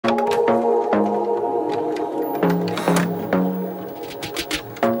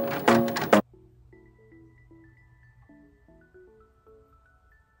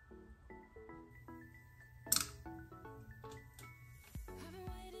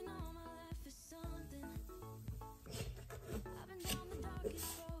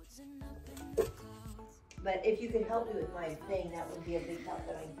but if you could help me with my thing, that would be a big help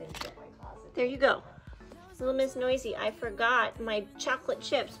that I can finish up my closet. There you go. Little Miss Noisy, I forgot my chocolate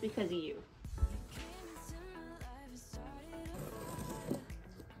chips because of you.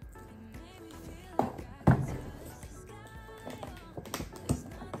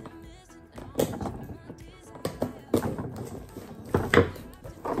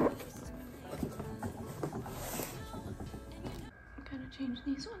 Change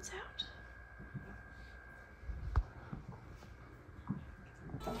these ones out.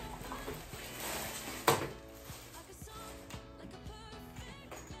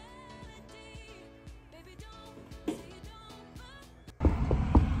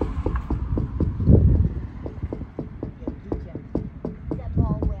 That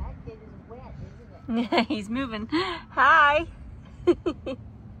ball wet? It is wet, isn't it? He's moving. Hi.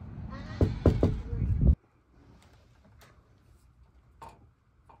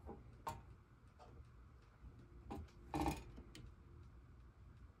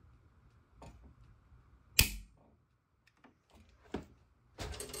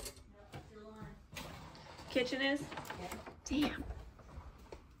 Kitchen is? Yeah. Damn.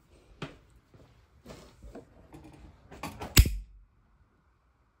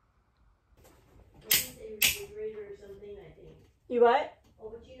 You what? Oh,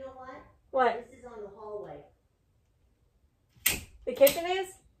 but you know what? What? This is on the hallway. The kitchen is?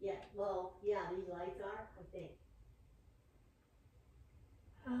 Yeah, well, yeah, these lights are, I think.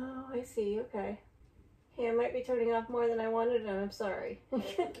 Oh, I see. Okay. Hey, I might be turning off more than I wanted, and I'm sorry.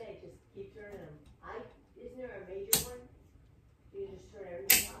 It's okay, just keep turning them. Isn't there a major one? You just turn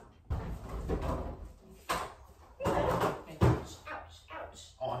everything off? Ouch, ouch.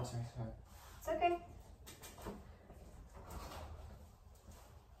 Oh, I'm sorry. It's okay.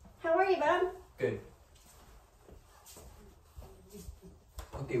 How are you, Bob? Good.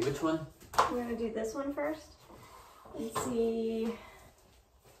 Okay, which one? We're gonna do this one first. Let's see.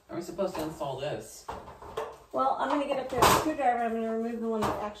 Are we supposed to install this? Well, I'm gonna get up there with a screwdriver. I'm gonna remove the one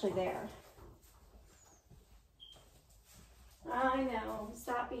that's actually there. I know.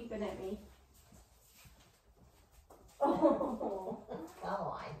 Stop beeping at me. Oh, Come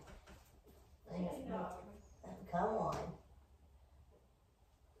on. Come on.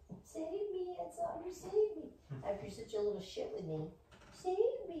 Save me, it's all you save me. After you're such a little shit with me. Save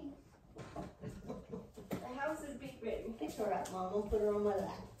me. the house is beeping. Pick her up, Mom. We'll put her on my lap.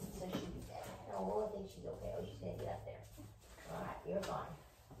 So she'll be better. Oh, well, I think she's okay. Oh, she's gonna get up there. All right, you're fine.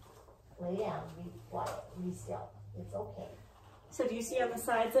 Lay down. Be quiet. Be still. It's okay. So do you see on the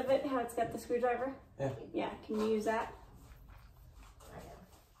sides of it how it's got the screwdriver? Yeah. Yeah, can you use that? I know.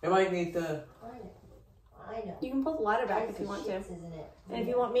 You might need the... I know. I know. You can pull the ladder back if you want to. Isn't it? And if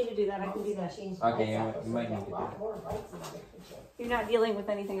you want me to do that, I can do that. Okay, yeah, you might need to do that. More lights in the kitchen. You're not dealing with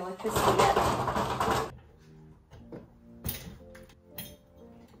anything electricity yet.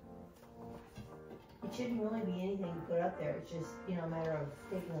 It shouldn't really be anything to put up there. It's just, you know, a matter of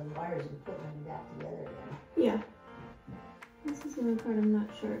taking the wires and putting them back together again. Yeah. This is another part I'm not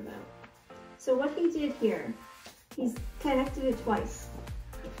sure about. So what he did here, he's connected it twice.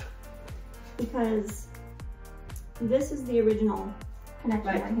 Because this is the original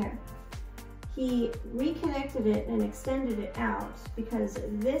connection right here. He reconnected it and extended it out because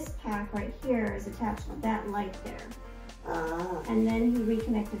this pack right here is attached to that light there. And then he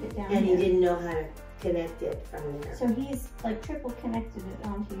reconnected it down here. And he didn't know how to connect it from there. So he's like triple connected it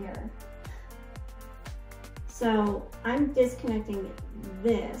onto here. So I'm disconnecting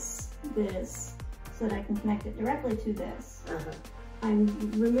this, so that I can connect it directly to this. I'm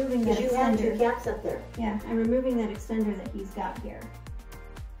removing that extender. You have two caps up there. Yeah, I'm removing that extender that he's got here.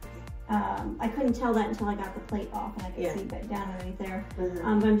 I couldn't tell that until I got the plate off and I could see that down underneath there. But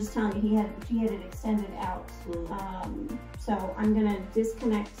I'm just telling you, he had it extended out. So I'm gonna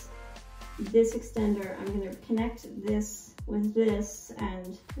disconnect this extender. I'm gonna connect this with this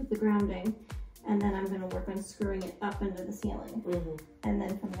and with the grounding. And then I'm gonna work on screwing it up into the ceiling. And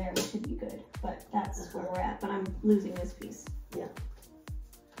then from there we should be good. But that's where we're at, but I'm losing this piece. Yeah.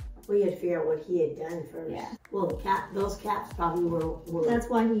 We had to figure out what he had done first. Yeah. Well, those caps probably were. That's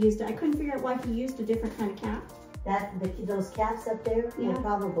why he used it. I couldn't figure out why he used a different kind of cap. Those caps up there were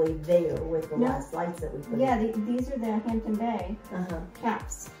probably there with the last lights that we put in. These are the Hampton Bay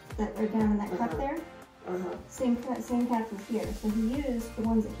caps that are down in that cup there. Same caps as here. So he used the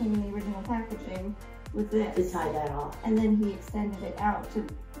ones that came in the original packaging with this. To tie that off. And then he extended it out to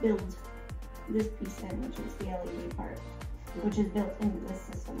build this piece in, which is the LED part, which is built into this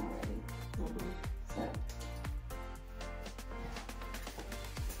system already. So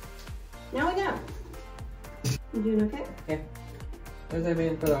now we know. You doing okay? Yeah. Where's that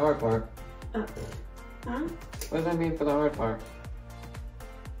mean for the hard part? Up. Huh? What does that mean for the hard part?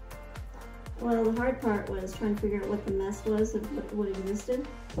 Well, the hard part was trying to figure out what the mess was of what existed.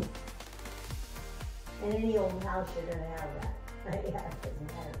 In any old house, you're gonna have that. Yeah, it doesn't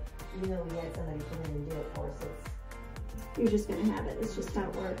matter. Even though we had somebody come in and do it for us, You're just gonna have it. It's just how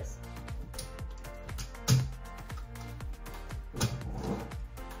it works.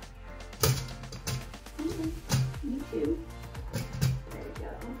 Me too. There we go.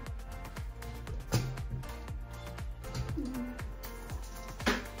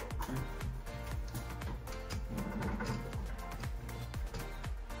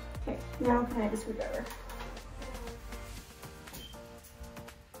 Okay, now can I just screwdriver?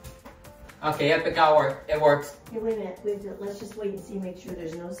 Okay, yep, it got work. It works. Hey, wait a minute, let's just wait and see, make sure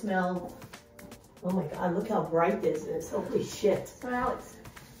there's no smell. Oh my God, look how bright this is, holy shit. So Alex,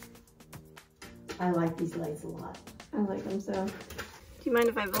 I like these lights a lot. I like them so. Do you mind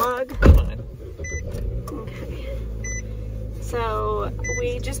if I vlog? Okay. So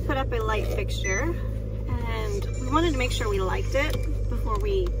we just put up a light fixture and we wanted to make sure we liked it before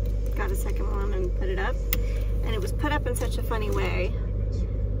we got a second one and put it up. And it was put up in such a funny way.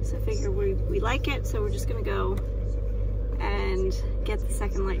 So I figured we like it, so we're just gonna go and get the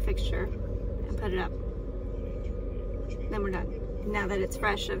second light fixture and put it up. Then we're done. Now that it's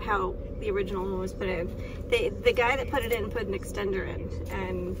fresh of how the original one was put in. The guy that put it in put an extender in,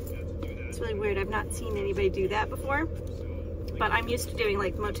 and it's really weird. I've not seen anybody do that before, but I'm used to doing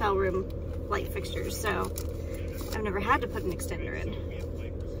like motel room light fixtures, so I've never had to put an extender in.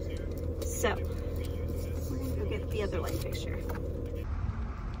 So we're gonna go get the other light fixture.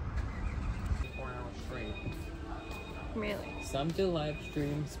 4-hour stream. Really? Some do live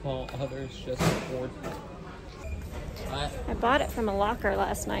streams, while others just record. I bought it from a locker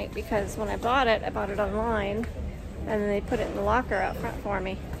last night because when I bought it online, and then they put it in the locker out front for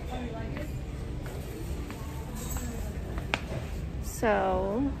me.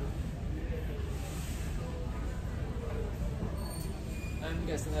 So I'm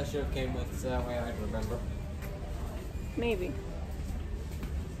guessing that should have came with, so that way I'd remember. maybe.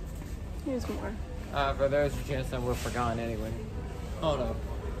 Here's more. For there's a chance that we're forgotten anyway. Oh no.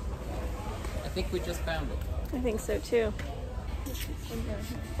 I think we just found it. I think so too.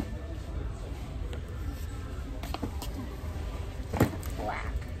 Black.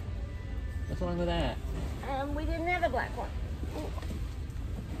 What's wrong with that? We didn't have a black one.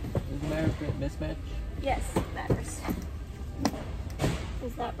 Does it matter if it mismatch? Yes, it matters.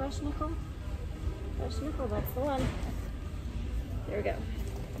 Is that brush nickel? Brush nickel, that's the one. There we go.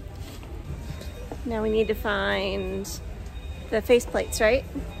 Now we need to find the face plates, right?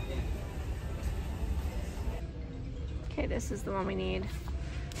 Okay, this is the one we need.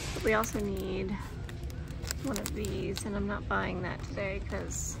 But we also need one of these, and I'm not buying that today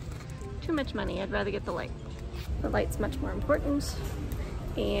because too much money. I'd rather get the light. The light's much more important.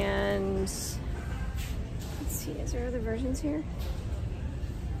 And let's see, is there other versions here?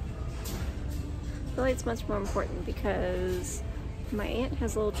 The light's much more important because my aunt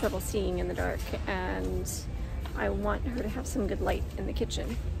has a little trouble seeing in the dark, and I want her to have some good light in the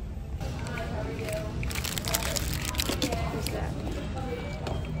kitchen. Who's that?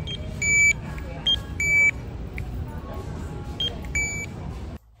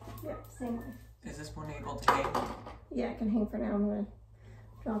 Yep, same way. Is this one able to hang? Yeah, it can hang for now. I'm gonna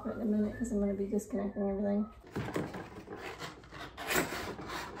drop it in a minute because I'm gonna be disconnecting everything.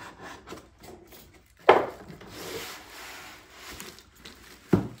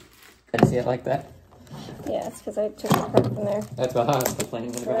 Can see it like that? Yeah, it's because I took it apart from there. That's the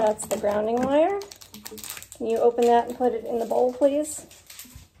plane. So that's the grounding wire. Can you open that and put it in the bowl, please?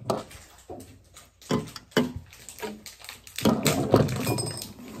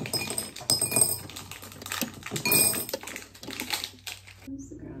 Here's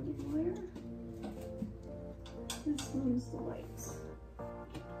the grounding wire. This one's the lights.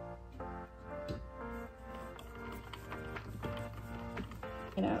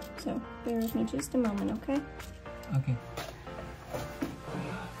 It out, so bear with me just a moment, okay? Okay.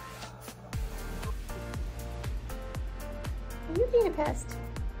 Are you being a pest?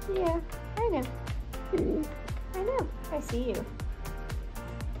 Yeah, I know. I know. I see you.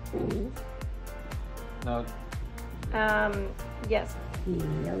 No. Yes.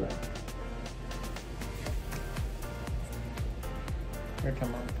 Yellow. Here,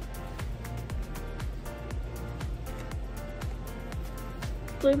 come on.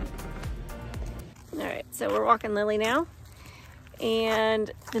 Blue. All right, so we're walking Lily now,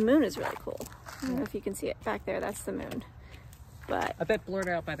 and the moon is really cool. I don't know if you can see it back there. That's the moon. But I bet blurred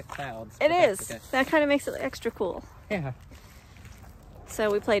out by the clouds. it is. Okay. That kind of makes it extra cool. Yeah. So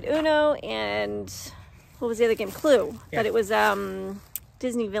we played Uno, and what was the other game? Clue. Yeah. But it was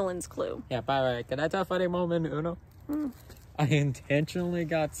Disney Villains Clue. Yeah, by the way, can I tell a funny moment in Uno? I intentionally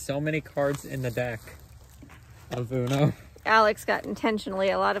got so many cards in the deck of Uno. Alex got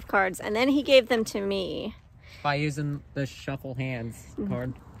intentionally a lot of cards, and then he gave them to me. By using the shuffle hands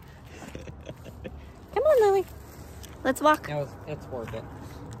card. Come on, Lily. Let's walk. It's worth it.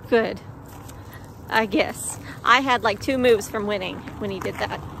 Good. I guess. I had like 2 moves from winning when he did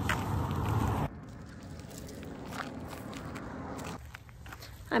that.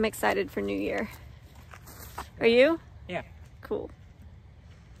 I'm excited for New Year. Are you? Yeah. Cool.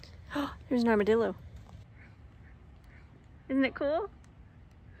 There's an armadillo. Isn't it cool?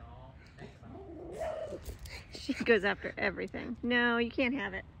 She goes after everything. No, you can't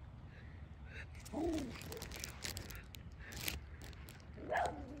have it.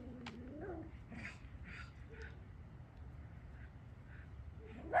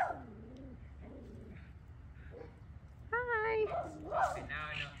 Hi.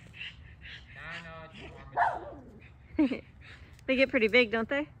 They get pretty big, don't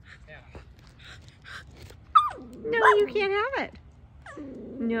they? Yeah. No, you can't have it.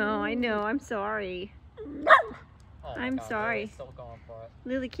 No, I know. I'm sorry. Oh I'm God, sorry. Still going for it.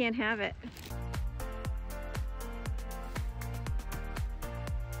 Lily can't have it.